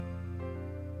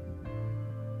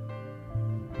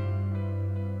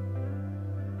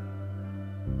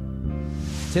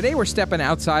Today we're stepping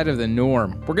outside of the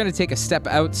norm. We're going to take a step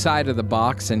outside of the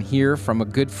box and hear from a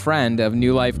good friend of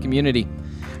New Life Community.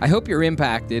 I hope you're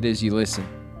impacted as you listen.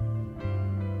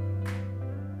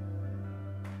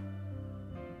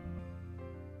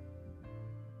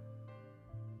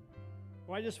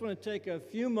 Well, I just want to take a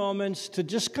few moments to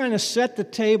just kind of set the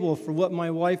table for what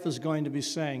my wife is going to be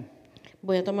saying.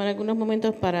 Voy a tomar algunos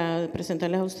momentos para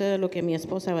presentarles a ustedes lo que mi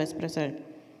esposa va a expresar.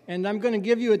 And I'm going to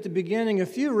give you at the beginning a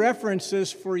few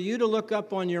references for you to look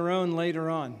up on your own later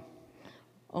on.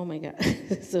 Oh my God,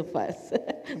 so fast. I'm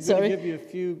going to Sorry. give you a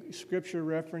few scripture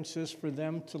references for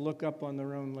them to look up on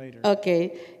their own later.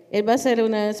 Okay, él va a hacer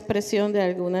una expresión de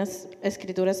algunas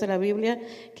escrituras de la Biblia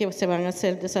que se van a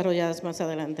ser desarrolladas más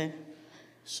adelante.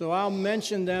 So I'll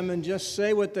mention them and just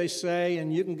say what they say,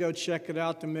 and you can go check it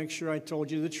out to make sure I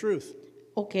told you the truth.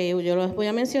 Okay, yo las voy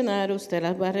a mencionar, usted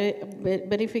las va a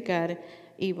verificar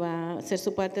y va a ser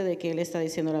su parte de que él está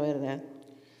diciendo la verdad.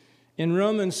 In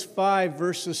Romans 5,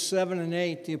 verses 7 and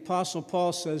 8, the Apostle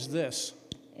Paul says this.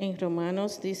 En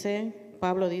Romanos dice,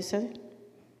 Pablo dice,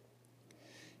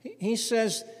 He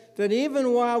says that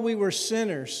even while we were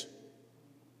sinners,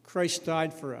 Christ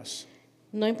died for us.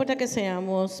 no importa que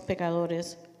seamos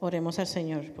pecadores, oremos al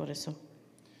Señor por eso.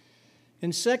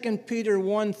 In 2 Peter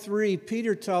 1:3,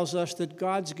 Peter tells us that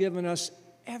God's given us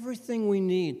everything we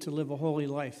need to live a holy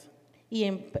life. Y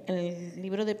en el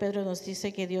libro de Pedro nos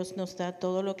dice que Dios nos da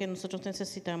todo lo que nosotros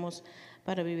necesitamos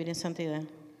para vivir en santidad.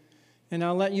 And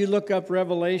I'll let you look up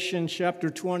Revelation chapter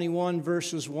 21,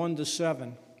 verses 1 to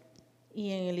 7.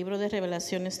 Y en el libro de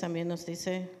Revelaciones también nos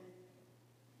dice,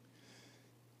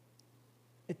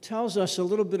 It tells us a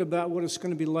little bit about what it's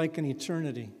going to be like in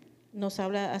eternity. nos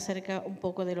habla acerca un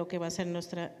poco de lo que va a ser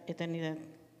nuestra eternidad.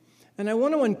 And I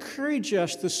want to encourage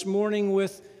us this morning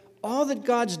with all that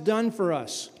God's done for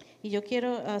us. Y yo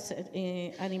quiero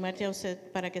animarte a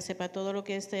usted para que sepa todo lo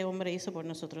que este hombre hizo por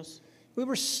nosotros. We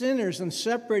were sinners and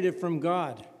separated from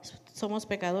God. Somos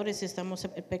pecadores y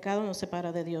el pecado nos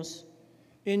separa de Dios.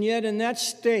 And yet in that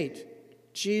state,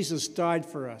 Jesus died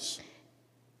for us.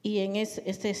 Y en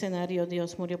este escenario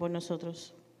Dios murió por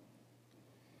nosotros.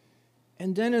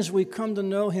 And then as we come to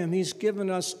know Him, He's given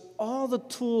us all the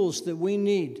tools that we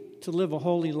need to live a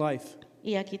holy life.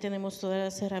 Y aquí tenemos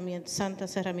todas las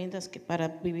santas herramientas para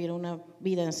vivir una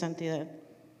vida en santidad.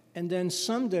 And then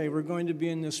someday we're going to be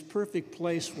in this perfect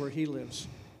place where He lives.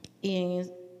 Y en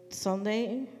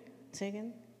Sunday, say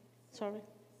again? Sorry.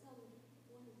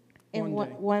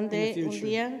 One day, un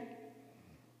día.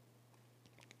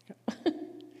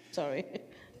 Sorry.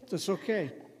 That's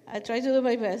okay. I try to do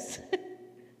my best.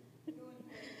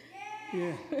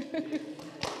 Yeah.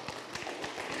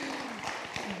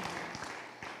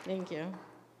 Thank you.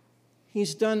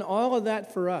 He's done all of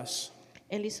that for us.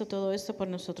 Él hizo todo esto por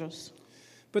nosotros.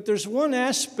 But there's one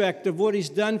aspect of what He's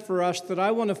done for us that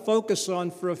I want to focus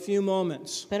on for a few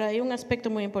moments. Pero hay un aspecto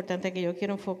muy importante que yo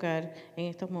quiero enfocar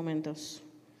en estos momentos.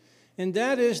 And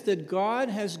that is that God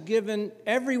has given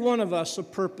every one of us a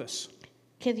purpose.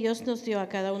 Que Dios nos dio a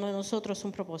cada uno de nosotros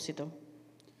un propósito.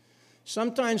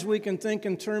 Sometimes we can think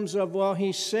in terms of, well,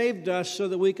 He saved us so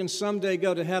that we can someday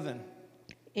go to heaven.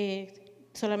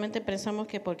 Solamente pensamos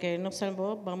que porque Él nos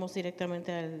salvó, vamos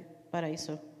directamente al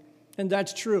paraíso. And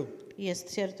that's true. Y es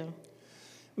cierto.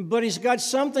 But He's got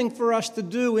something for us to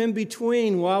do in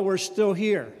between while we're still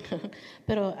here.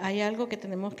 Pero hay algo que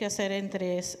tenemos que hacer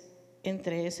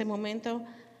entre ese momento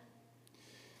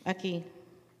aquí.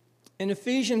 In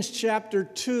Ephesians chapter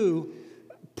 2,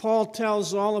 Paul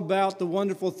tells all about the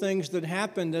wonderful things that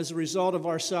happened as a result of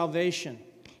our salvation.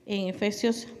 En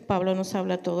Efesios, Pablo nos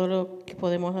habla todo lo que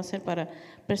podemos hacer para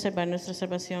preservar nuestra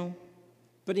salvación.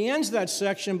 But he ends that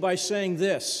section by saying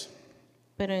this.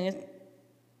 Pero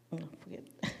forget.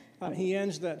 He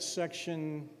ends that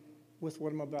section with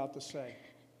what I'm about to say.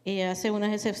 Y hace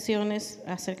unas excepciones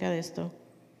acerca de esto.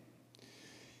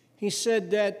 He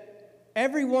said that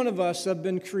every one of us have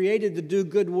been created to do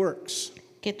good works.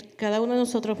 Que cada uno de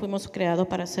nosotros fuimos creados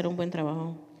para hacer un buen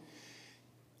trabajo.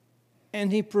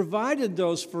 And He provided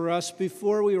those for us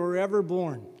before we were ever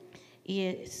born. Y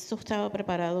eso estaba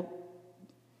preparado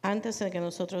antes de que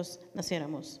nosotros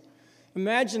naciéramos.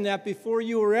 Imagine that before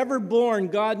you were ever born,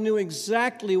 God knew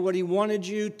exactly what He wanted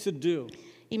you to do.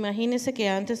 Imagínese que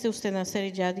antes de usted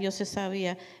nacer ya Dios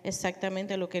sabía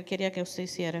exactamente lo que Él quería que usted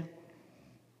hiciera.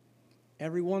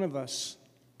 Every one of us,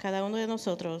 Cada uno de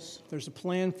nosotros there's a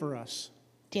plan for us.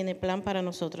 tiene plan para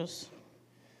nosotros.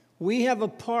 We have a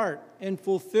part in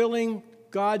fulfilling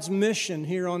God's mission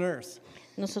here on earth.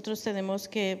 Nosotros tenemos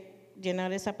que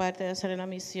llenar esa parte de hacer la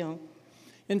misión.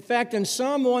 In fact, in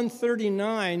Psalm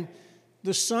 139,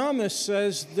 the psalmist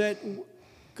says that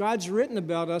God's written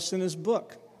about us in His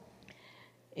book.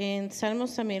 En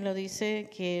Salmos también lo dice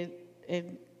que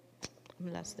I'm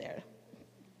lost there.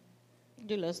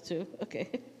 You lost too. Okay.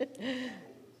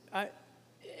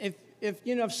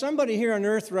 If somebody here on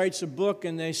earth writes a book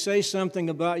and they say something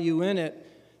about you in it,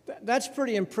 that's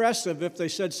pretty impressive if they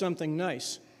said something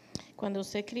nice. Cuando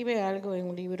usted escribe algo en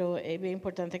un libro, es bien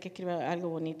importante que escriba algo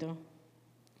bonito.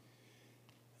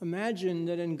 Imagine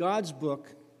that in God's book,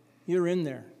 you're in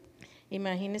there.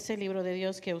 Imagínese el libro de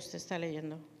Dios que usted está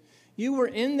leyendo. You were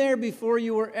in there before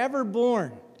you were ever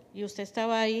born. Y usted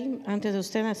estaba ahí antes de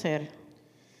usted nacer.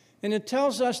 And it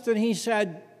tells us that He's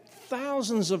had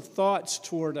thousands of thoughts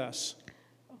toward us.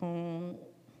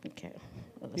 Okay.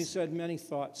 He said many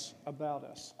thoughts about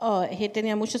us. Él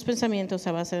tenía muchos pensamientos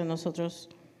a base de nosotros.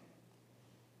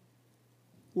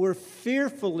 We're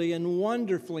fearfully and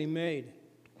wonderfully made.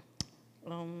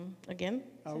 Again?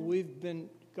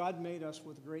 God made us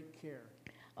with great care.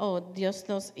 Dios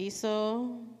nos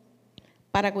hizo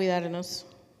para cuidarnos.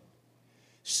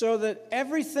 So that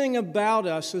everything about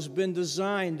us has been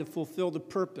designed to fulfill the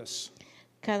purpose.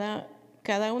 Cada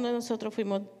uno de nosotros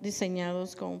fuimos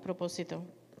diseñados con un propósito.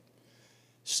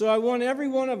 So I want every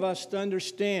one of us to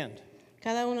understand.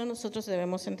 Cada uno de nosotros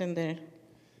debemos entender.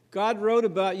 God wrote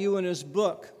about you in His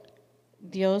book.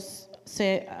 Dios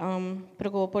se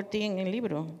preocupó por ti en el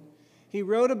libro. He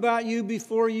wrote about you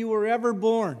before you were ever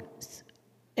born.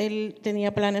 Él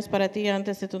tenía planes para ti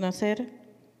antes de tu nacer.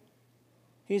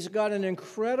 He's got an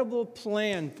incredible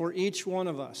plan for each one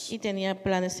of us. Y tenía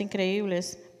planes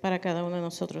increíbles para cada uno de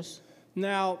nosotros.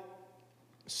 Now,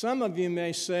 some of you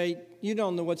may say, you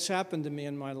don't know what's happened to me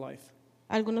in my life.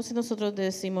 Algunos de nosotros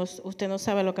decimos, usted no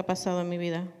sabe lo que ha pasado en mi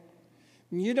vida.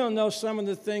 You don't know some of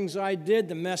the things I did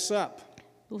to mess up.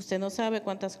 Usted no sabe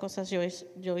cuántas cosas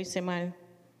yo hice mal.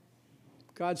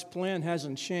 God's plan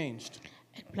hasn't changed.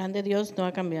 El plan de Dios no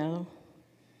ha cambiado.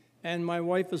 And my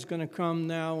wife is going to come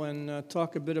now and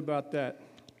talk a bit about that.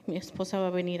 Mi esposa va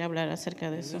a venir a hablar acerca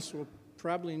de And eso. this will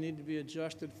probably need to be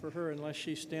adjusted for her unless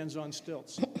she stands on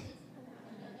stilts.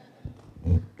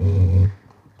 Okay.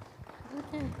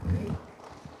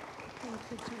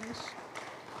 Thank you,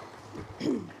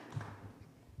 Josh.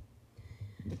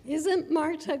 Isn't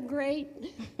Marta great?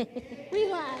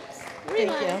 Relax.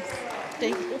 Relax.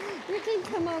 Thank you. You can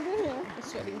come over here. I'm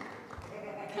sweating.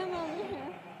 Come over here.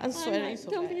 I'm sweating Right,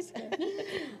 so don't bad. be scared.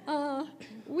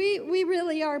 We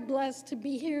really are blessed to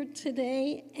be here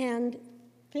today, and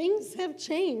things have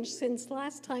changed since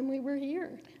last time we were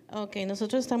here. Okay,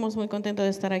 nosotros estamos muy contentos de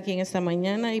estar aquí en esta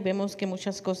mañana y vemos que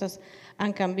muchas cosas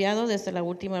han cambiado desde la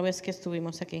última vez que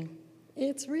estuvimos aquí.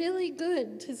 It's really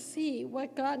good to see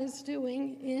what God is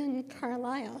doing in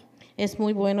Carlisle Es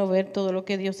muy bueno ver todo lo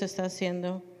que Dios está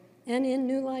haciendo and in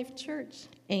New Life Church.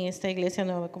 en esta iglesia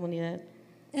Nueva Comunidad.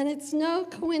 And it's no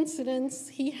coincidence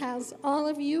He has all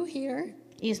of you here,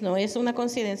 Y no es una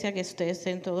coincidencia que ustedes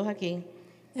estén todos aquí.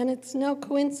 and it's no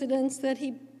coincidence that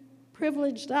He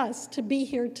privileged us to be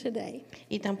here today.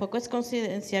 Y tampoco es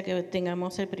coincidencia que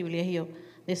tengamos el privilegio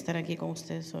de estar aquí con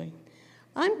ustedes hoy.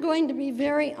 I'm going to be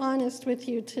very honest with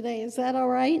you today. Is that all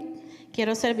right?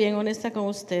 Quiero ser bien honesta con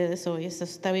ustedes hoy. ¿Eso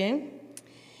está bien?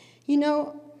 You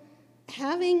know,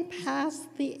 having passed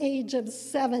the age of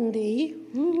 70,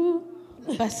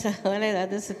 Pasado la edad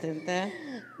de 70,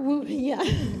 yeah,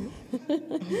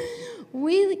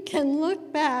 we can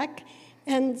look back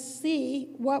and see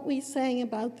what we sang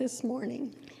about this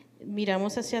morning.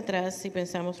 miramos hacia atrás y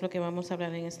pensamos lo que vamos a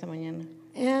hablar en esta mañana.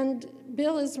 And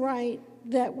Bill is right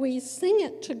that we sing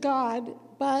it to God,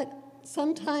 but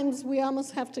sometimes we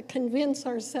almost have to convince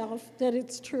ourselves that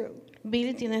it's true.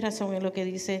 Billy tiene razón en lo que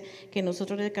dice que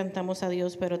nosotros le cantamos a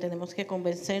Dios, pero tenemos que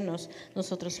convencernos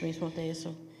nosotros mismos de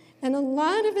eso. And a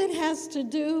lot of it has to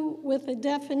do with the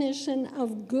definition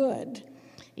of good.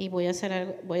 Y voy a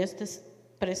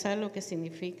expresar lo que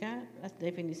significa la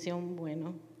definición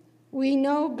bueno. We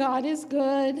know God is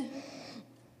good.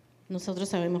 Nosotros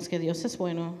sabemos que Dios es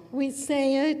bueno. We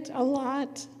say it a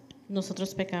lot.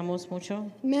 Nosotros pecamos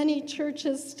mucho. Many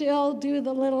churches still do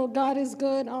the little God is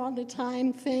good all the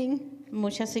time thing.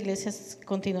 Muchas iglesias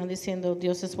continúan diciendo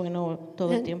Dios es bueno todo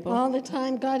el And tiempo. all the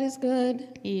time God is good.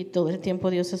 Y todo el tiempo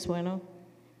Dios es bueno.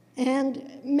 And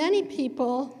many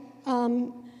people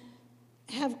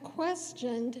have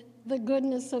questioned the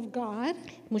goodness of God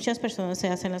Muchas personas se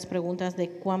hacen las preguntas de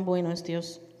cuán bueno es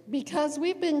Dios. because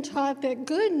we've been taught that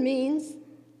good means,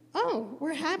 oh,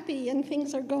 we're happy and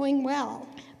things are going well.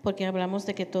 Porque hablamos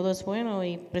de que todo es bueno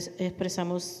y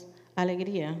expresamos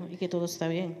alegría y que todo está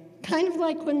bien. Kind of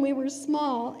like when we were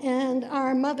small and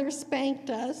our mother spanked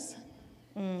us,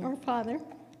 or father.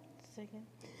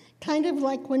 Kind of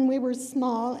like when we were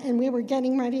small and we were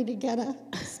getting ready to get a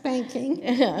spanking.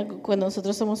 Cuando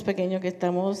nosotros somos pequeños que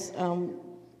estamos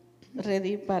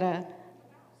ready para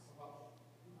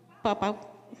papá.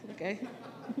 Okay.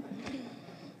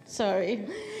 Sorry.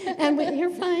 And you're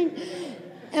fine.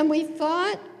 And we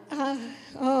thought, I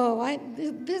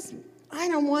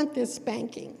don't want this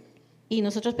spanking. Y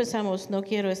nosotros pensamos, no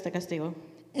quiero este castigo.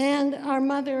 And our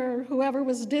mother, whoever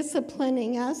was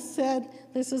disciplining us, said,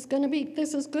 this is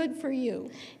good for you.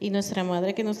 Y nuestra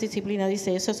madre que nos disciplina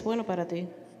dice, eso es bueno para ti.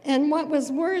 And what was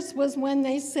worse was when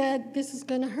they said, this is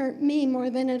going to hurt me more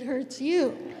than it hurts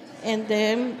you. And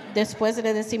then, después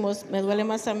le decimos, me duele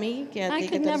más a mí que a I ti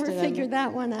que could te lo never estoy figure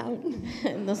dando. that one out.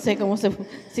 No sé cómo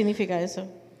significa eso.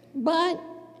 But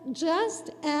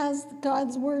just as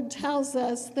God's word tells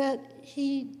us that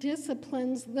he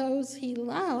disciplines those he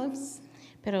loves,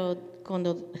 Pero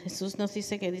cuando Jesús nos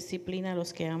dice que disciplina a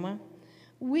los que ama,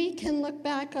 we can look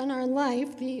back on our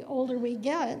life the older we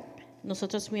get,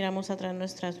 nosotros miramos atrás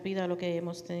nuestras vidas, lo que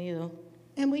hemos tenido,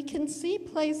 and we can see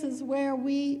places where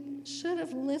we should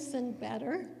have listened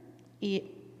better. y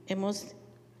I'm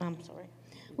sorry.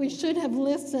 We should have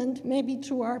listened maybe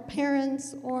to our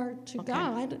parents or to Okay.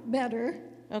 God better.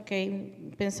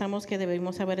 Okay, pensamos que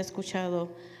debemos haber escuchado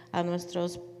a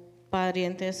nuestros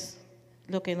parientes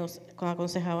lo que nos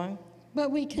aconsejaban,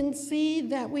 But we can see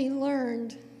that we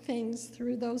learned things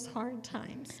through those hard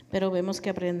times. pero vemos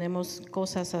que aprendemos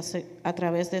cosas a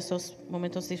través de esos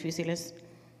momentos difíciles.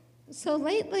 So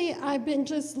lately, I've been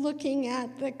just looking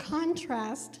at the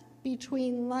contrast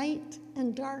between light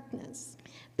and darkness.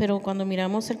 Pero cuando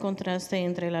miramos el contraste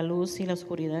entre la luz y la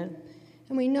oscuridad,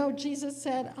 And we know Jesus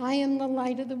said, I am the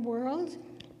light of the world.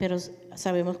 pero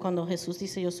sabemos cuando Jesús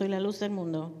dice, yo soy la luz del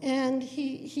mundo, And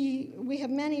we have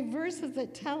many verses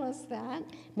that tell us that.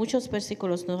 muchos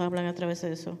versículos nos hablan a través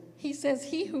de eso. He says,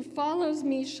 he who follows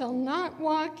me shall not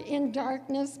walk in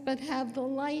darkness, but have the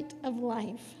light of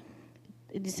life.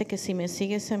 Dice que si me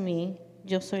sigues a mí,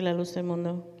 yo soy la luz del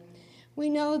mundo. We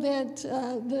know that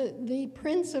the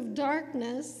prince of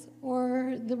darkness,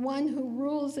 or the one who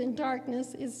rules in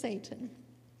darkness, is Satan.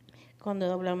 Cuando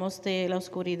hablamos de la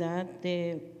oscuridad,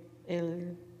 de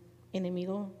el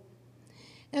enemigo,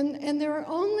 And there are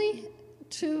only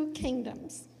two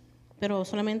kingdoms. pero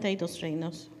solamente hay dos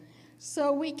reinos.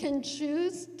 So we can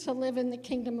choose to live in the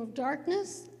kingdom of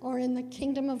darkness or in the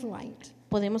kingdom of light.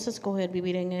 Podemos escoger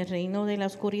vivir en el reino de la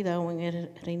oscuridad o en el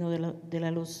reino de la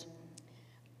luz.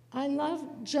 I love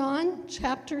John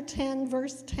chapter 10,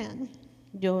 verse 10.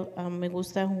 Yo me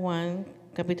gusta Juan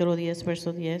capítulo 10,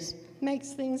 verso 10.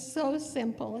 Makes things so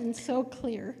simple and so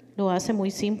clear. Lo hace muy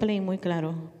simple y muy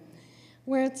claro.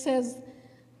 Where it says,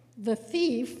 the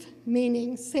thief,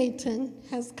 meaning Satan,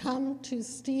 has come to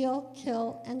steal,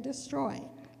 kill, and destroy.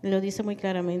 Lo dice muy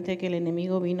claramente que el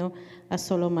enemigo vino a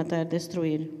solo matar,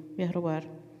 destruir y a robar.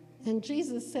 And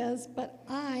Jesus says, but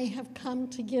I have come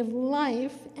to give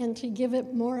life and to give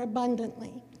it more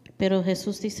abundantly. Pero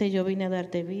Jesús dice, yo vine a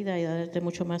darte vida y a darte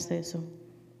mucho más de eso.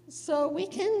 So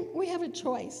we have a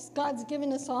choice. God's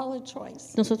given us all a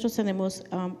choice. Nosotros tenemos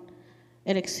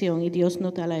elección y Dios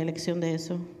nos da la elección de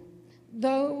eso.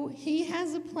 Though he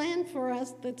has a plan for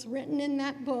us that's written in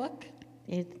that book,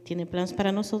 Tiene planes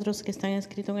para nosotros que están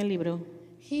escritos en el libro.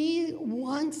 he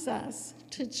wants us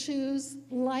to choose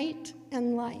light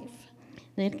and life.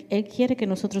 Él quiere que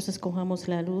nosotros escojamos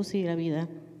la luz y la vida,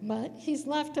 But he's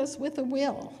left us with a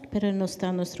will, pero Él nos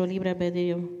da nuestro libre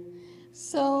albedrío,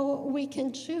 so we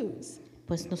can choose.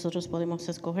 pues nosotros podemos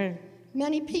escoger.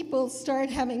 Many people start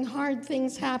having hard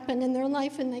things happen in their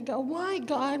life and they go, why,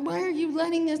 God? Why are you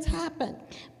letting this happen?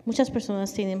 Muchas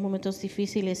personas tienen momentos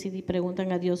difíciles y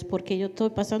preguntan a Dios, ¿por qué yo estoy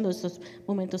pasando estos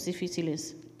momentos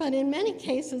difíciles? But in many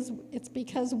cases, it's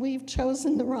because we've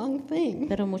chosen the wrong thing.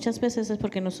 Pero muchas veces es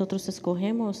porque nosotros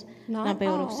escogemos la Not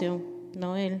peor all. opción,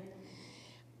 no Él.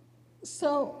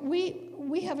 So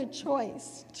we have a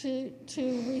choice to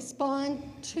respond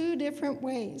two different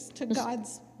ways to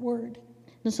God's word.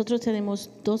 Nosotros tenemos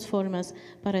dos formas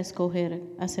para escoger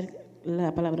hacer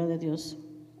la palabra de Dios.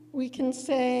 We can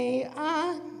say,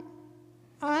 I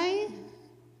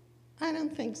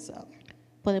don't think so.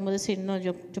 Podemos decir, no,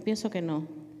 yo pienso que no.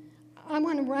 I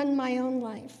want to run my own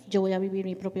life. Yo voy a vivir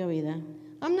mi propia vida.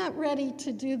 I'm not ready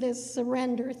to do this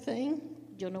surrender thing,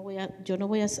 Yo no voy a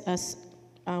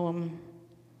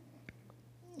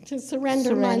to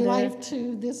surrender my Surrender. life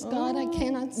to this God I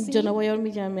cannot see. yo no voy a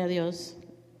humillarme a Dios.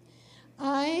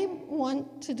 I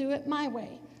want to do it my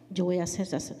way. Yo voy a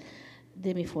hacer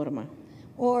de mi forma.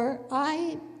 Or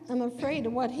I am afraid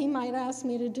of what he might ask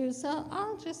me to do, so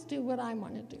I'll just do what I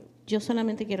want to do. Yo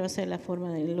solamente quiero hacer la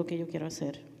forma de lo que yo quiero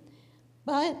hacer.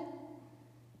 But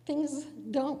things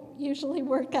don't usually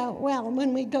work out well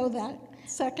when we go that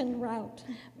second route.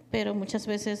 Pero muchas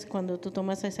veces cuando tú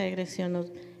tomas esa dirección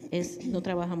no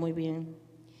trabaja muy bien.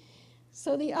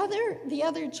 So the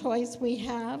other choice we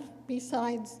have,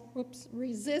 besides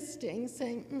resisting,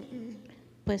 saying,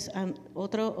 Pues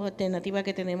otra alternativa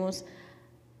que tenemos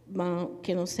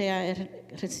que no sea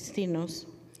resistirnos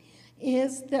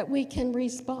is that we can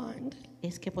respond.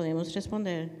 es que podemos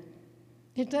responder.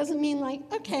 It doesn't mean like,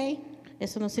 okay.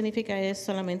 Eso no significa es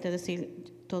solamente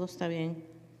decir todo está bien.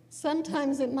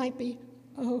 Sometimes it might be,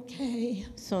 okay.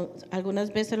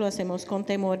 Algunas veces lo hacemos con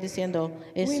temor diciendo,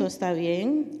 ¿eso está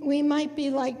bien? We might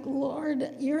be like,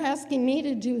 Lord, you're asking me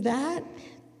to do that?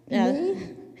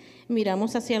 Me?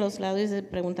 Miramos hacia los lados y le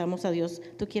preguntamos a Dios,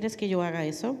 ¿tú quieres que yo haga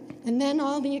eso? And then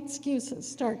all the excuses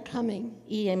start coming.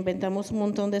 Y inventamos un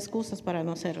montón de excusas para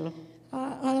no hacerlo.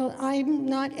 I'm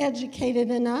not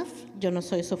educated enough. Yo no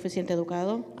soy suficiente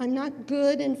educado. I'm not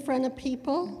good in front of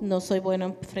people. No soy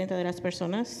bueno frente de las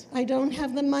personas. I don't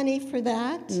have the money for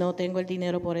that. No tengo el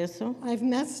dinero por eso. I've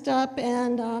messed up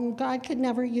and God could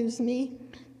never use me.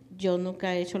 Yo nunca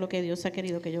he hecho lo que Dios ha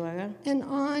querido que yo haga. And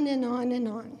on and on and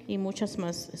on. Y muchas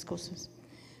más excusas.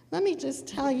 Let me just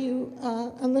tell you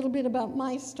a little bit about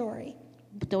my story.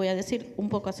 Te voy a decir un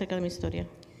poco acerca de mi historia.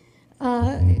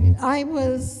 I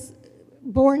was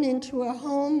born into a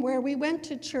home where we went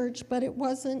to church, but it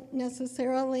wasn't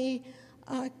necessarily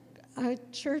a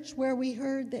church where we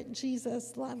heard that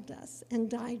Jesus loved us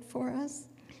and died for us.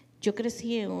 Yo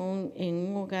crecí en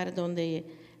un hogar donde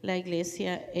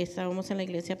estábamos en la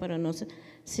iglesia, pero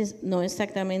no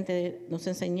exactamente nos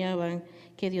enseñaban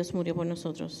que Dios murió por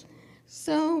nosotros.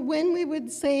 So when we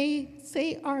would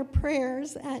say our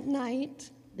prayers at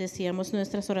night, Decíamos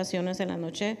nuestras oraciones en la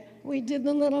noche. we did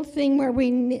the little thing where we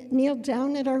kneeled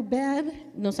down at our bed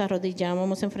Nos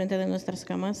arrodillábamos enfrente de nuestras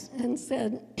camas and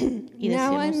said, Y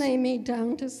now I decíamos- lay me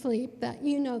down to sleep. That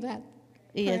you know that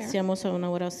y prayer. hacíamos una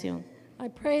oración. I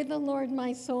pray the Lord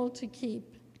my soul to keep.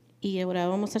 Y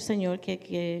orábamos al Señor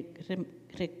que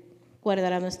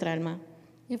guardará nuestra alma.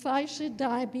 If I should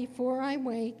die before I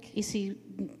wake, Y si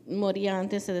moría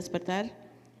antes de despertar,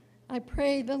 I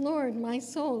pray the Lord my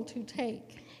soul to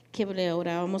take. que le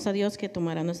orábamos a Dios que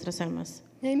tomara nuestras almas.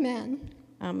 Amen.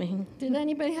 Amén. Did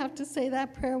anybody have to say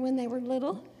that prayer when they were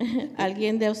little?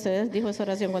 ¿Alguien de ustedes dijo esa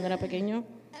oración cuando era pequeño?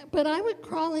 But I would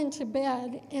crawl into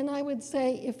bed and I would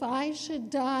say, if I should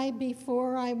die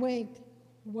before I wake,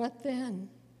 what then?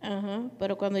 Ajá.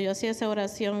 Pero cuando yo hacía esa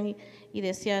oración y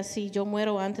decía, si yo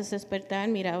muero antes de despertar,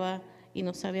 miraba y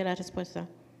no sabía la respuesta.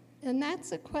 And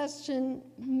that's a question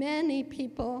many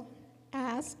people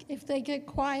ask if they get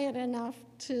quiet enough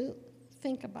to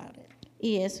think about it.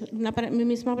 Y es mi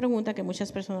misma pregunta que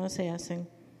muchas personas se hacen.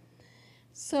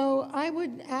 So I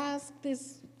would ask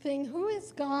this thing, who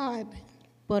is God?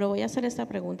 Pero voy a hacer esta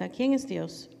pregunta, ¿quién es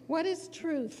Dios? What is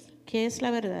truth? ¿Qué es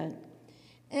la verdad?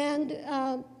 And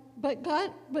but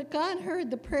God heard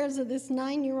the prayers of this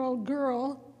 9-year-old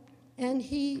girl, and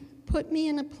He put me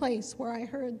in a place where I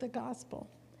heard the gospel.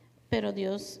 Pero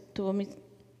Dios me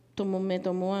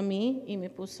tomó a mí y me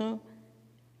puso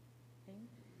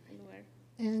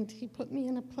And He put me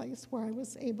in a place where I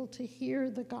was able to hear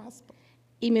the gospel.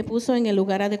 en el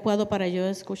lugar adecuado para yo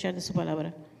escuchar de su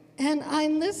palabra. And I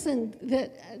listened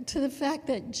to the fact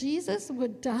that Jesus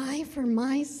would die for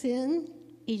my sin.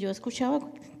 Y yo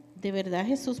escuchaba, ¿de verdad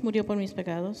Jesús murió por mis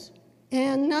pecados?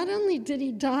 And not only did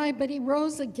He die, but He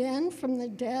rose again from the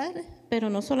dead. Pero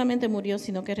no solamente murió,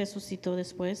 sino que resucitó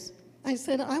después. I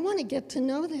said, I want to get to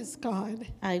know this God.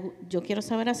 Yo quiero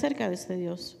saber acerca de este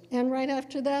Dios. And right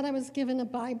after that, I was given a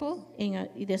Bible.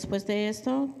 Y después de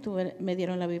esto, me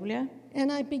dieron la Biblia.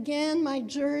 And I began my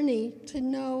journey to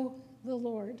know the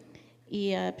Lord.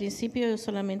 Y al principio yo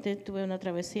solamente tuve una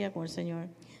travesía con el Señor.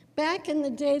 Back in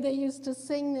the day, they used to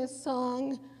sing this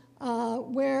song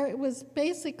where it was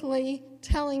basically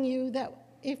telling you that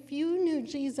if you knew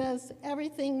Jesus,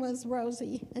 everything was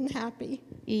rosy and happy.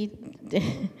 Y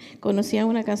conocía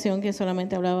una canción que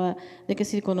solamente hablaba de que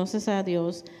si conoces a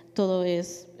Dios, todo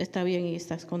está bien y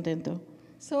estás contento.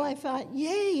 So I thought,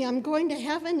 yay, I'm going to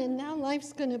heaven and now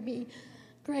life's going to be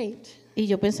great. Y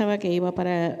yo pensaba que iba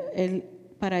para el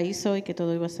paraíso y que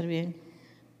todo iba a estar bien.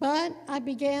 But I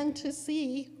began to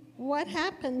see what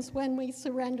happens when we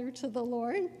surrender to the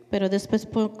Lord. Pero después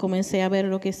comencé a ver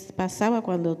lo que pasaba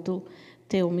cuando tú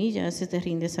te humillas y te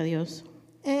rindes a Dios.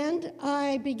 And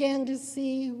I began to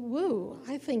see, woo,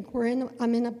 I think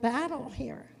I'm in a battle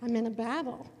here. I'm in a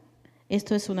battle.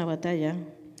 Esto es una batalla.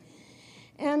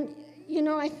 And, you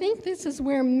know, I think this is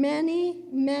where many,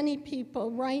 many people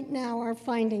right now are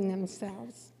finding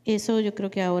themselves. Eso yo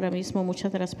creo que ahora mismo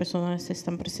muchas de las personas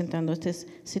están presentando esta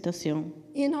situación.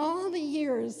 In all the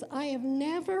years, I have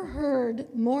never heard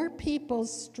more people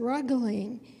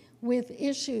struggling with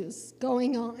issues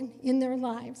going on in their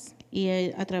lives. Y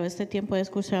a través del tiempo he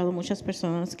escuchado muchas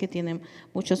personas que tienen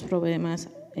muchos problemas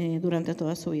durante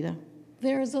toda su vida.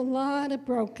 There's a lot of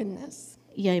brokenness.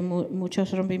 Y hay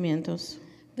muchos rompimientos,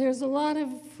 There's a lot of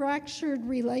fractured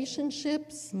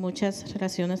relationships muchas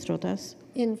relaciones rotas,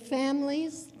 in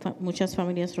families. muchas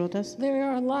familias rotas. There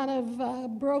are a lot of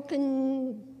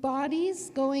broken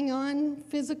bodies going on,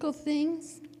 physical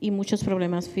things, Y muchos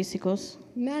problemas físicos,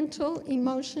 mental,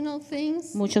 emotional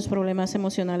things. muchos problemas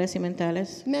emocionales y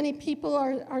mentales. Many people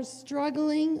are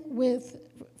struggling with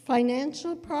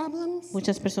financial problems.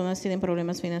 Muchas personas tienen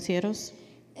problemas financieros.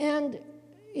 And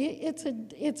it's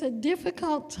a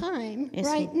difficult time Es-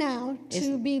 right now es-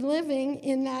 to be living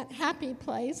in that happy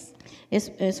place.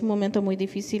 Es un momento muy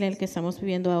difícil el que estamos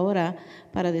viviendo ahora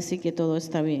para decir que todo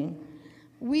está bien.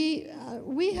 We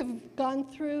have gone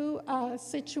through a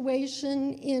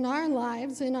situation in our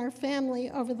lives, in our family,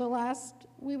 over the last,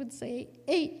 we would say,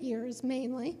 8 years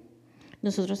mainly.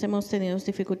 Nosotros hemos tenido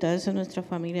dificultades en nuestra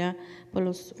familia por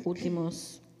los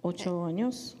últimos 8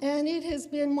 años. And it has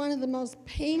been one of the most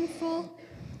painful,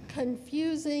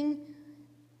 confusing,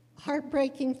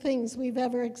 heartbreaking things we've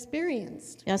ever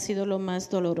experienced. Ha sido lo más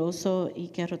doloroso y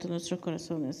que ha roto nuestros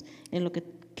corazones en lo que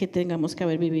tengamos que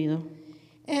haber vivido.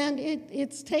 And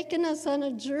it's taken us on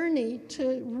a journey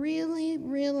to really,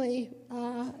 really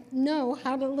know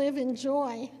how to live in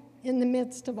joy in the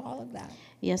midst of all of that.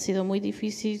 Y ha sido muy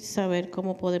difícil saber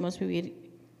cómo podemos vivir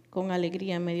con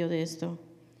alegría en medio de esto.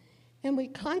 And we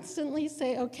constantly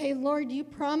say, okay, Lord, you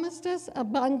promised us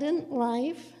abundant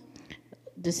life.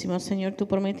 Decimos, Señor, tú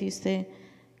prometiste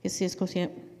que si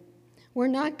escogíamos. We're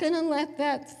not going to let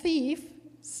that thief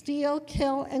steal,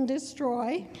 kill, and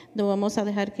destroy. No vamos a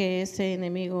dejar que ese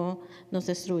enemigo nos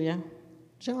destruya.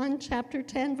 John chapter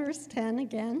 10, verse 10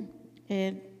 again.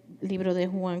 El libro de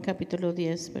Juan, capítulo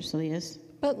 10, verso 10.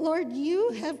 But Lord,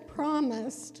 you have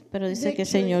promised Pero dice que el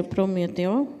victory. Señor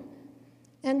prometió,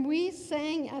 And we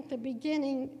sang at the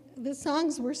beginning, the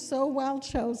songs were so well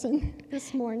chosen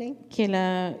this morning. que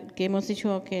hemos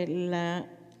dicho que la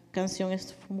canción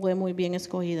fue muy bien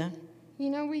escogida. You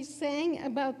know, we sang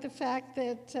about the fact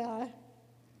that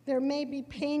there may be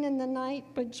pain in the night,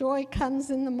 but joy comes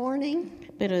in the morning.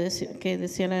 Pero que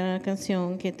decía la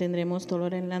canción que tendremos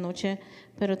dolor en la noche,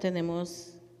 pero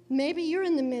tenemos. Maybe you're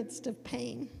in the midst of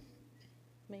pain.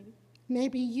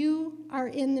 Maybe you are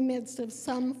in the midst of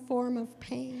some form of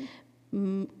pain.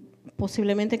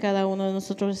 Posiblemente cada uno de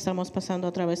nosotros estamos pasando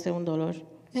a través de un dolor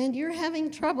And you're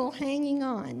having trouble hanging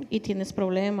on. y tienes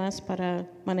problemas para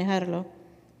manejarlo.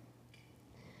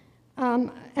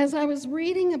 As I was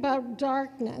reading about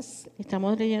darkness,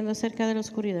 Estamos leyendo acerca de la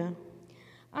oscuridad.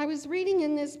 I was reading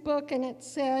in this book and it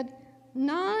said,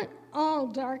 not all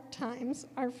dark times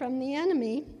are from the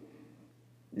enemy.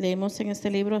 Leemos en este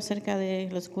libro acerca de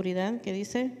la oscuridad que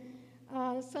dice,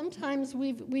 Sometimes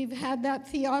we've had that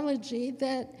theology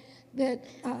that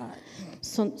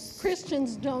son,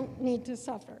 Christians don't need to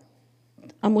suffer.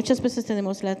 a muchas veces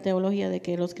tenemos la teología de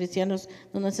que los cristianos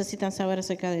no necesitan saber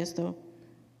acerca de esto,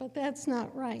 But that's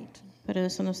not right. pero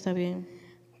eso no está bien.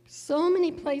 So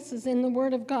many places in the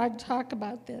Word of God talk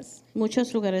about this.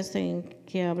 Muchos lugares en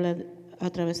que habla a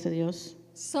través de Dios.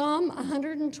 Psalm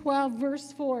 112,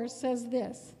 verse 4 says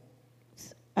this.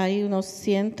 Hay unos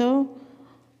 112,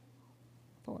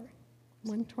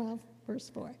 verse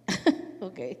 4.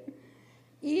 Okay.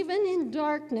 Even in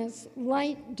darkness,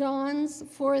 light dawns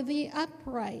for the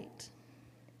upright.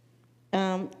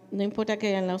 No importa que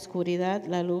en la oscuridad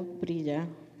la luz brilla.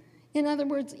 In other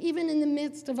words, even in the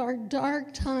midst of our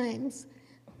dark times,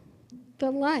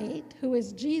 the light, who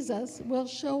is Jesus, will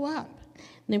show up.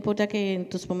 No importa que en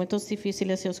tus momentos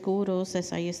difíciles y oscuros,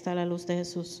 ahí está la luz de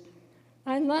Jesús.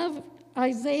 I love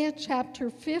Isaiah chapter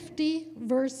 50,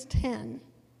 verse 10.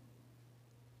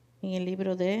 En el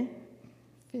libro de,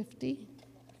 50,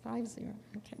 50.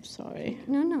 Okay. sorry,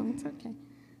 No, it's okay.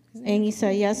 en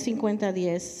Isaías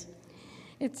 50:10,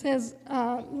 It says,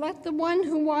 let the one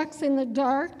who walks in the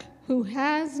dark, who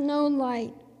has no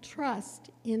light, trust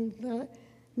in the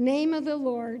name of the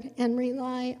Lord and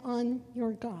rely on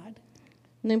your God.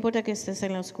 no importa que estés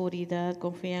en la oscuridad,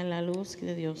 confía en la luz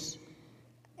de Dios.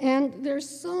 And there's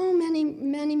so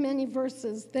many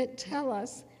verses that tell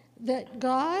us that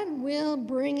God will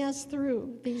bring us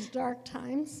through these dark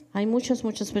times. Hay muchos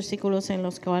versículos en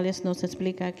los cuales nos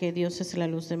explica que Dios es la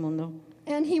luz del mundo.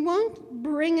 And he won't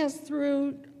bring us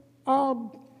through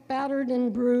all battered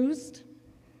and bruised.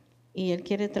 Y Él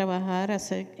quiere trabajar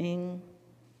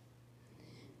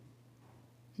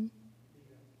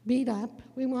beat up.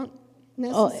 We won't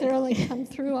necessarily come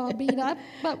through all beat up,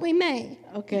 but we may.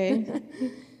 Okay.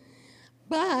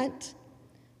 But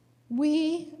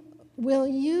we will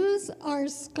use our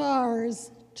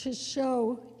scars to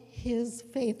show his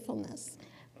faithfulness.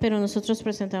 Pero nosotros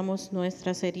presentamos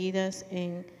nuestras heridas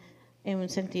en un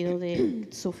sentido de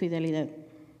su fidelidad.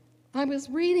 I was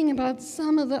reading about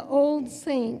some of the old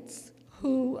saints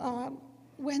who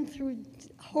went through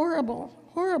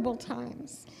horrible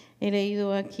times. He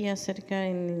leído aquí acerca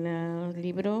en el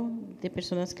libro de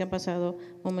personas que han pasado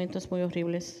momentos muy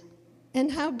horribles. And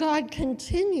how God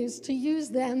continues to use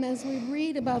them as we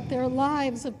read about their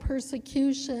lives of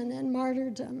persecution and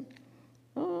martyrdom.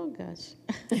 Oh, gosh.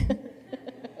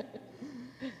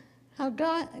 How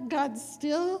God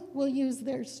still will use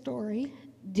their story,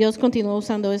 Dios continúa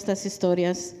usando estas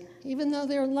historias. even though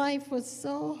their life was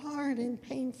so hard and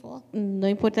painful. No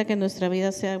importa que nuestra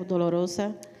vida sea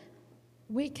dolorosa,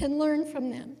 We can learn from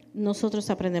them. nosotros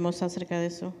aprendemos acerca de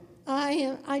eso.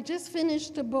 I just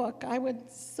finished a book. I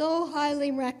would so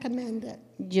highly recommend it.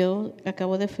 Yo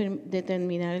acabo de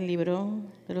terminar el libro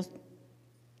de los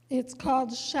It's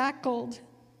called Shackled.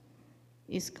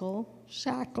 Iskol,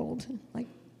 Shackled. Like,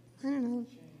 I don't know,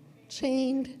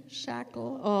 chained,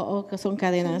 shackled. o que son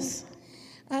cadenas.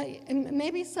 And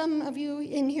maybe some of you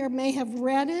in here may have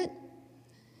read it.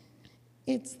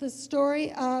 It's the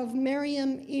story of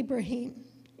Miriam Ibrahim.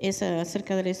 Es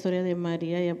acerca de la historia de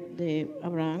María y de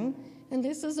Abraham. And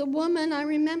this is a woman I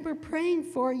remember praying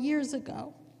for years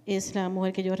ago. Es la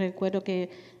mujer que yo recuerdo que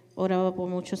oraba por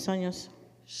muchos años.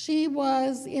 She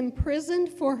was imprisoned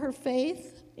for her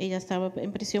faith Ella estaba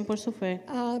en prisión por su fe,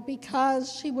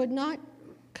 because she would not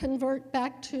convert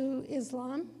back to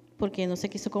Islam. porque no se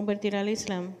quiso convertir al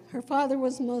Islam. Her father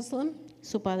was Muslim,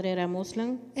 Su padre era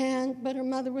musulmán, but her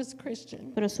mother was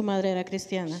Christian. pero su madre era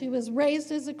cristiana. She was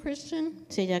raised as a Christian,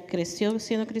 Sí, ella creció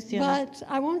siendo cristiana. but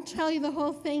I won't tell you the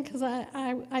whole thing because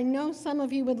I know some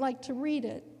of you would like to read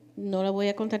it. No la voy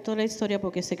a contar toda la historia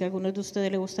porque sé que a algunos de ustedes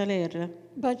les gusta leerla.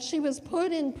 But she was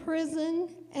put in prison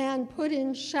and put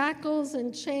in shackles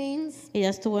and chains, Ella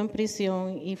estuvo en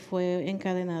prisión y fue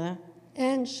encadenada.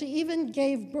 and she even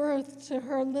gave birth to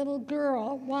her little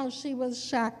girl while she was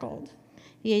shackled.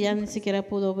 Y ella ni siquiera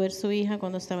pudo ver su hija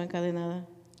cuando estaba encadenada.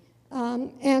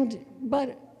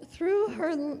 But through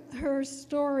her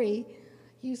story,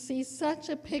 you see such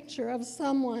a picture of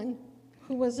someone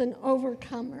who was an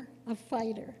overcomer, a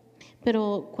fighter.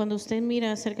 Pero cuando usted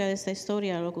mira acerca de esta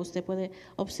historia, lo que usted puede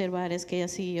observar es que ella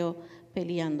siguió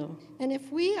peleando. And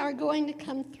if we are going to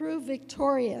come through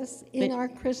victorious in But- our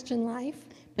Christian life,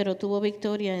 Pero tuvo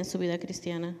victoria en su vida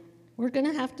cristiana. we're going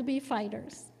to have to be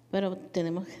fighters. Pero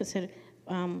tenemos que ser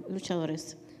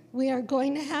luchadores. We are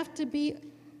going to have to be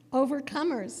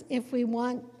overcomers if we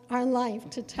want our life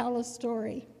to tell a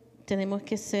story. Tenemos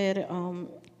que ser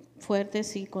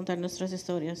fuertes y contar nuestras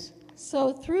historias.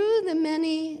 So, through the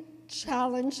many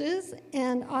challenges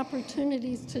and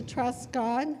opportunities to trust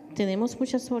God, Tenemos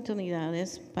muchas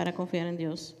oportunidades para confiar en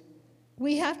Dios.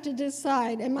 we have to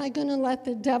decide, am I going to let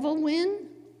the devil win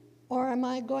or am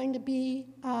I going to be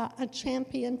a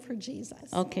champion for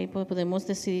Jesus? Ok, pues podemos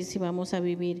decidir si vamos a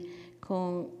vivir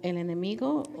con el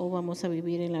enemigo o vamos a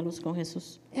vivir en la luz con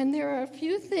Jesús. And there are a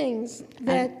few things Hay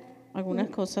that algunas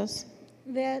cosas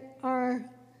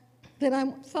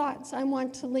thoughts I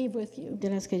want to leave with you. de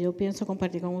las que yo pienso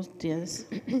compartir con ustedes.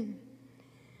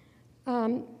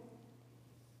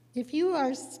 If you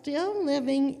are still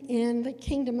living in the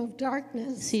kingdom of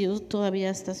darkness, Si tú todavía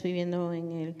estás viviendo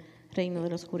en el reino de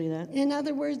la oscuridad in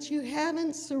other words, you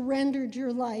haven't surrendered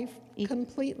your life Y-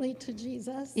 completely to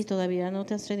Jesus, y todavía no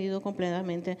te has rendido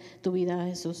completamente tu vida a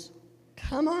Jesús,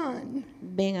 come on,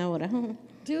 ven ahora,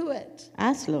 do it.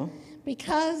 hazlo.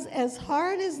 Because as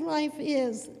hard as life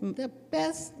is, the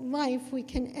best life we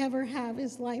can ever have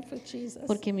is life with Jesus.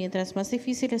 Porque mientras más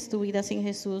difícil es tu vida sin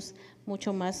Jesús,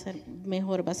 mucho más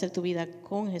mejor va a ser tu vida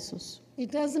con Jesús.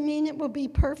 It doesn't mean it will be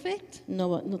perfect,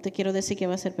 No te quiero decir que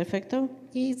va a ser perfecto,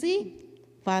 easy,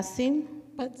 fácil,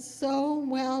 but so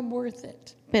well worth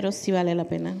it. pero sí vale la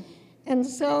pena. And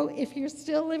so, if you're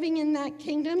still living in that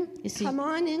kingdom, Y si- come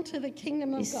on into the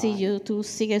kingdom Y of si God. tú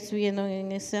sigues viviendo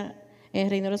en el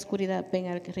reino de la oscuridad, ven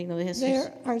al reino de Jesús.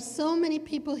 There are so many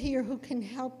people here who can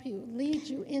help you, lead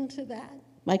you into that.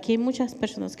 Aquí hay muchas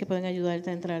personas que pueden ayudarte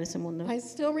a entrar a ese mundo. I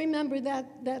still remember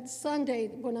that Sunday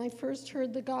when I first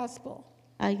heard the gospel.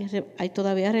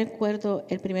 Todavía recuerdo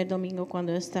el primer domingo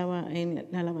cuando estaba en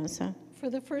la alabanza, For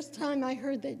the first time, I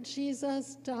heard that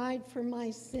Jesus died for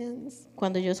my sins.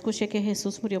 cuando yo escuché que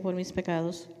Jesús murió por mis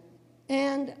pecados.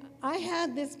 And I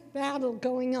had this battle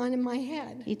going on in my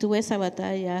head. Y tuve esa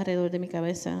batalla alrededor de mi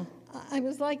cabeza. I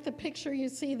was like the picture you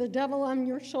see, the devil on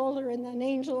your shoulder and an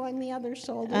angel on the other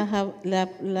shoulder. Ajá,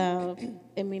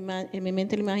 en mi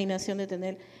mente la imaginación de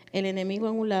tener el enemigo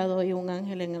en un lado y un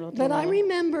ángel en el otro But I lado.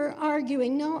 remember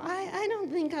arguing, no, I don't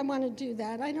think I want to do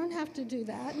that. I don't have to do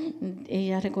that.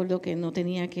 Ella recordó que no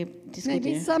tenía que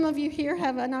Maybe discutir, some of you here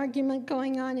have an argument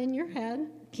going on in your head.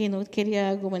 que no quería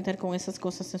argumentar con esas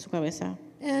cosas en su cabeza.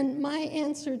 And my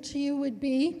answer to you would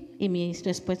be, Y mi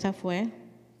respuesta fue,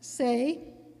 say,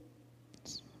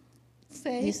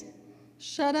 Dis-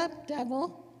 shut up,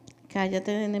 devil. cállate,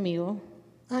 enemigo,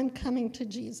 I'm coming to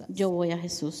Jesus. yo voy a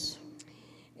Jesús.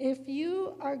 If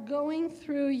you are going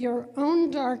through your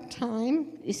own dark time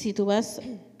Y si tú vas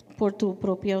por tu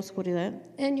propia oscuridad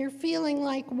and you're feeling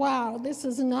like, wow, this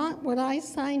is not what I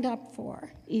signed up for,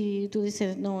 y tú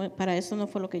dices, no, para eso no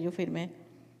fue lo que yo firmé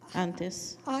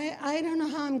antes, I don't know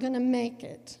how I'm going to make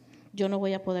it, yo no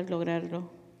voy a poder lograrlo.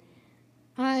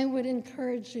 I would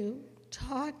encourage you,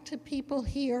 talk to people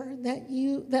here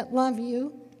that love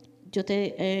you, Yo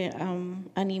te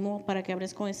animo para que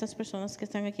hables con esas personas que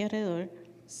están aquí alrededor,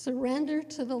 surrender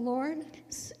to the Lord,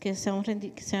 que se han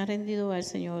rendido al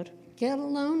Señor. get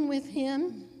alone with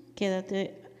Him,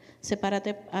 Quédate,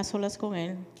 sepárate a solas con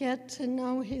Él get to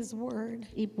know His Word.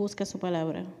 y busca su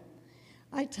palabra.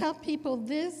 I tell people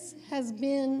this has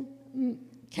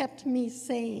kept me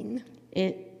sane.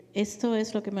 Esto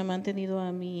es lo que me ha mantenido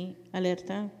a mí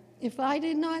alerta. If I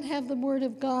did not have the Word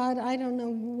of God, I don't know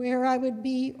where I would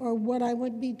be or what I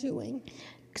would be doing.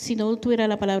 Si no tuviera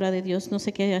la palabra de Dios, no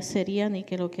sé qué sería ni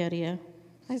qué lo que haría.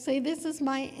 I say, this is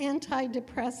my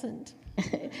antidepressant.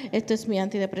 Esto es mi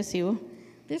antidepresivo.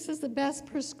 This is the best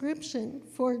prescription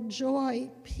for joy,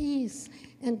 peace,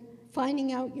 and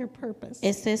finding out your purpose.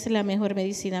 Esta es la mejor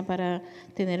medicina para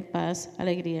tener paz,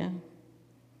 alegría.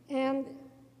 And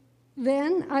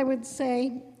then I would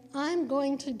say, I'm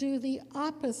going to do the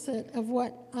opposite of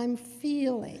what I'm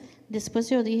feeling. Después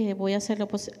yo dije, voy a hacer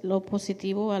lo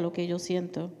positivo a lo que yo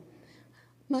siento.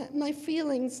 My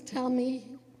feelings tell me,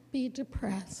 be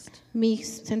depressed.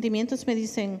 Mis sentimientos me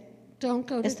dicen, Don't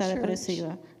go to está church.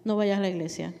 depresiva, no vayas a la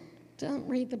iglesia. Don't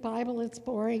read the Bible, it's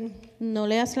boring. No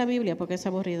leas la Biblia porque es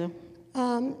aburrido.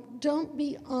 Don't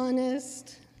be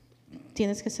honest.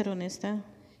 Tienes que ser honesta.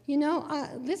 You know,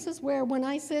 this is where when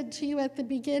I said to you at the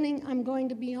beginning, I'm going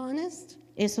to be honest,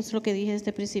 Eso es lo que dije desde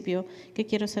el principio, que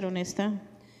quiero ser honesta.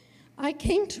 I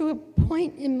came to a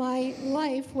point in my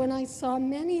life when I saw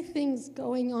many things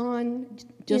going on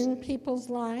in people's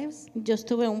lives. Yo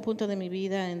estuve en un punto de mi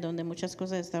vida en donde muchas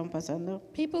cosas estaban pasando.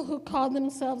 People who called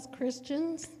themselves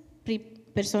Christians,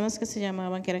 Personas que se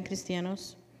llamaban que eran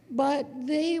cristianos, but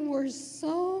they were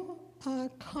so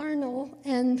carnal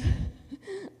and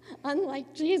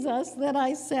unlike Jesus that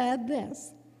I said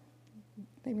this.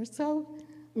 They were so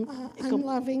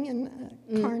unloving and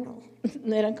carnal,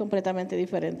 no eran completamente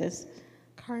diferentes.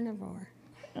 carnivore.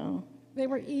 No. They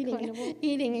were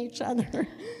eating each other.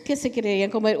 Que se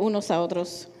querían comer unos a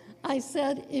otros. I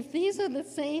said, if these are the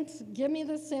saints, give me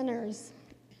the sinners.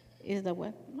 Is that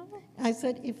what? I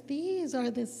said, if these are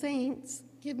the saints,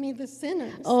 give me the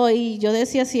sinners. Oh, y yo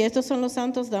decía, si estos son los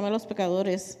santos, dame a los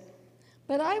pecadores.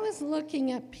 But I was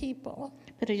looking at people,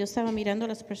 Pero yo estaba mirando a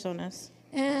las personas.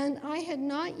 and I had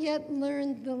not yet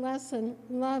learned the lesson,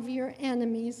 love your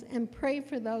enemies and pray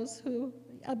for those who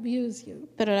abuse you.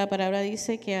 Pero la palabra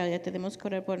dice que tenemos que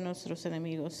orar por nuestros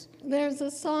enemigos. There's a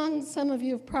song some of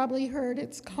you have probably heard.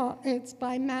 It's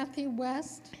by Matthew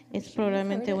West. Es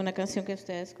probablemente una canción que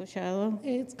usted ha escuchado.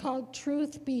 It's called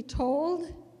Truth Be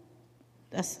Told.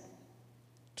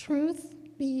 Truth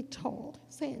Be Told.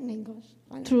 Say it in English.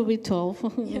 I don't True Be Told,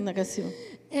 una canción.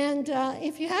 And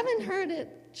if you haven't heard it,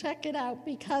 check it out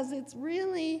because it's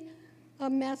really a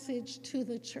message to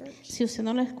the church. Si usted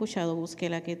no la ha escuchado,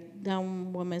 búsquela, que da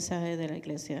un buen mensaje de la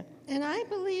iglesia. And I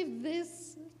believe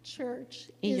this church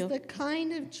Y is yo- the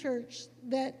kind of church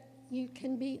that you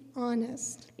can be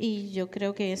honest. Y yo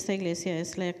creo que esta iglesia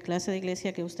es la clase de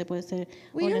iglesia que usted puede ser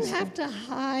We don't honesto. have to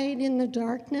hide in the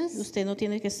darkness. Usted no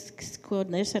tiene que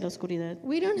esconderse en la oscuridad.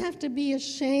 We don't have to be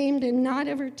ashamed and not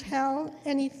ever tell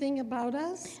anything about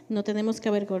us. No tenemos que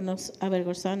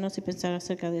avergonzarnos y pensar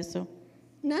acerca de eso.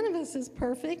 None of us is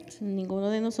perfect.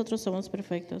 Ninguno de nosotros somos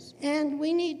perfectos. And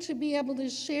we need to be able to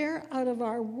share out of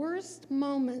our worst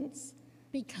moments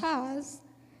because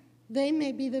they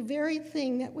may be the very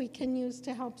thing that we can use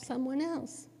to help someone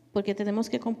else. Porque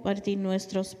tenemos que compartir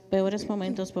nuestros peores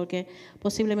momentos porque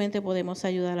posiblemente podemos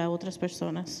ayudar a otras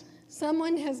personas.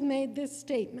 Someone has made this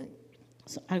statement.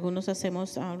 Algunos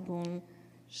hacemos algún,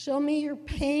 Show me your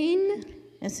pain,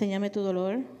 enséñame tu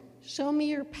dolor, show me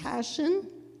your passion,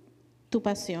 tu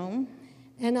pasión,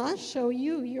 and I'll show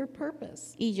you your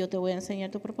purpose. y yo te voy a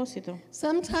enseñar tu propósito.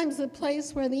 Sometimes the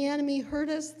place where the enemy hurt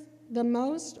us the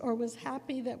most or was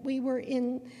happy that we were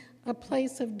in a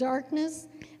place of darkness,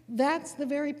 that's the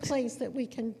very place that we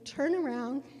can turn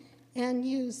around and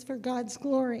use for God's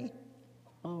glory.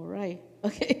 All right,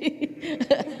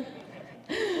 okay.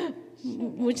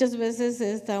 Muchas veces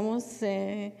estamos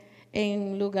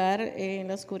en lugar en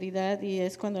la oscuridad y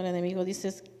es cuando el enemigo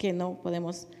dice que no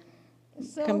podemos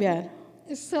cambiar.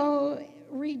 So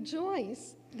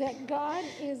rejoice that God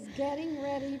is getting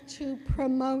ready to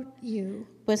promote you.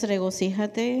 Pues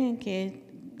regocíjate en que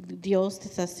Dios te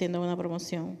está haciendo una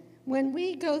promoción. When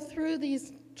we go through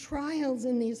these trials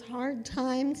and these hard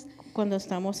times, Cuando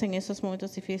estamos en esos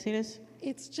momentos difíciles,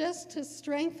 it's just to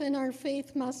strengthen our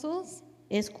faith muscles,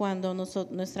 es cuando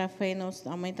nuestra fe nos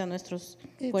aumenta nuestras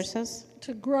It's- fuerzas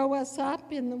to grow us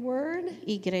up in the Word,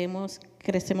 y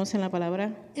crecemos en la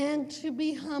palabra and to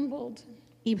be humbled.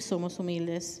 y somos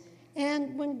humildes.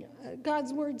 And when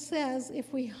God's Word says,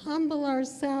 if we humble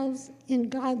ourselves in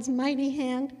God's mighty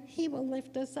hand, He will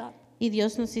lift us up. Y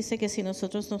Dios nos dice que si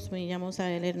nosotros nos humillamos a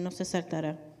Él, Él nos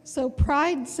exaltará. So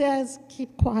pride says,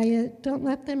 keep quiet, don't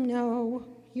let them know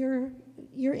your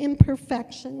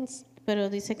imperfections. Pero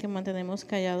dice que mantenemos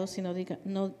callados y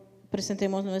no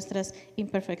presentemos nuestras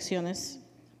imperfecciones.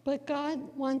 But God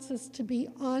wants us to be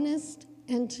honest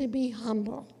and to be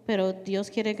humble. Pero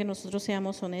Dios quiere que nosotros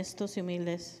seamos honestos y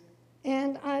humildes.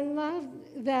 And I love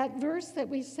that verse that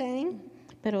we sang,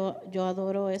 Pero yo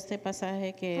adoro este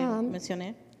pasaje que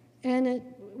mencioné, and it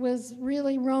was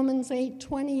really Romans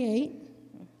 8:28,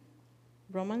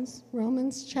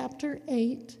 Romans chapter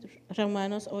 8,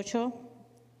 Romanos 8,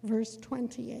 verse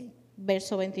 28.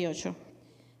 verso 28.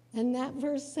 And that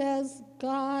verse says,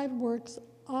 God works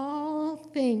all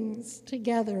things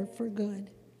together for good.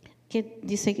 Que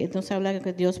dice que nos habla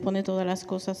que Dios pone todas las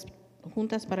cosas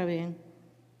juntas para bien.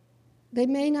 They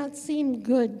may not seem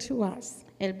good to us.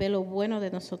 Él ve lo bueno de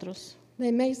nosotros.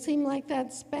 They may seem like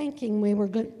that spanking we were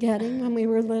getting when we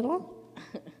were little.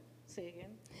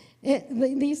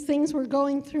 These things we're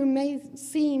going through may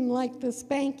seem like the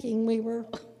spanking we were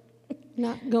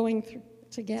not going through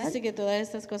to get. Dice que todas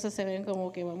estas cosas se ven como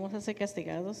que vamos a ser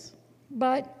castigados.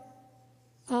 But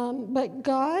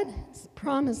God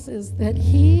promises that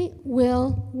He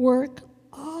will work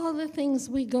all the things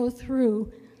we go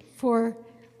through for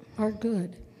our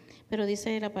good. Pero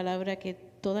dice la palabra que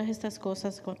todas estas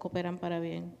cosas cooperan para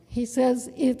bien. He says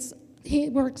He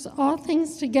works all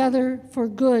things together for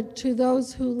good to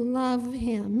those who love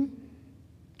Him.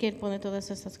 Que Él pone todas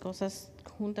estas cosas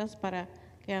juntas para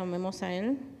que amemos a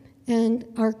Él. And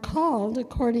are called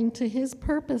according to His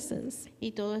purposes.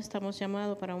 Y todos estamos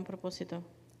llamados para un propósito.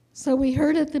 So we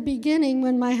heard at the beginning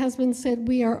when my husband said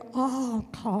we are all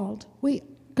called.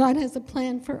 God has a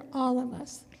plan for all of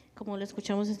us. Como lo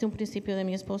escuchamos desde un principio de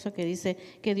mi esposo que dice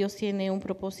que Dios tiene un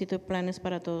propósito y planes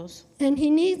para todos. And He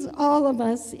needs all of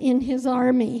us in His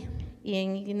army. Y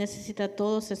necesita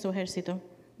todos en su ejército.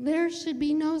 There should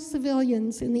be no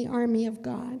civilians in the army of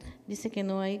God. Dice que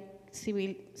no hay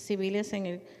civiles en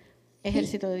el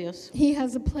ejército de Dios. He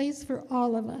has a place for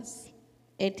all of us.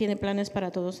 Él tiene planes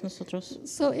para todos nosotros.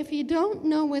 So if you don't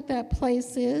know what that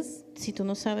place is, Si tú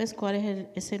no sabes cuál es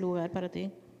ese lugar para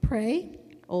ti, pray.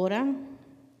 ora,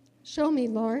 Show me,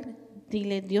 Lord.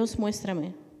 dile, Dios,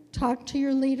 muéstrame. Talk to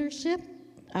your leadership.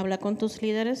 Habla con tus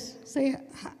líderes. Say,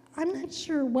 I'm not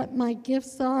sure what my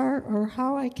gifts are or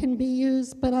how I can be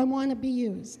used, but I want to be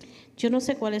used. Yo no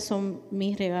sé cuáles son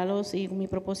mis regalos y mi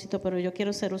propósito, pero yo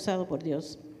quiero ser usado por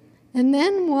Dios. And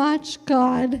then watch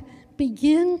God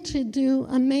begin to do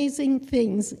amazing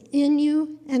things in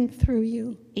you and through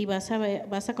you. Y vas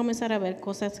a comenzar a ver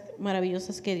cosas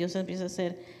maravillosas que Dios empieza a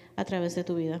hacer a través de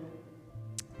tu vida.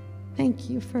 Thank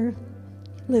you for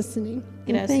listening.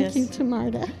 And thank Gracias. you to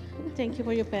Marta. Thank you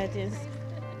for your patience.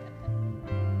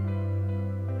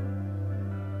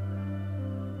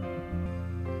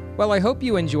 Well, I hope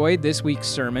you enjoyed this week's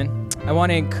sermon. I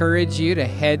want to encourage you to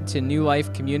head to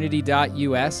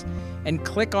newlifecommunity.us and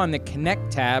click on the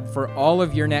Connect tab for all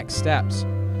of your next steps.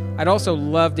 I'd also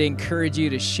love to encourage you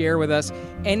to share with us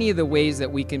any of the ways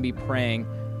that we can be praying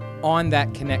on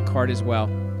that Connect card as well.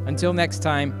 Until next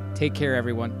time, take care,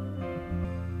 everyone.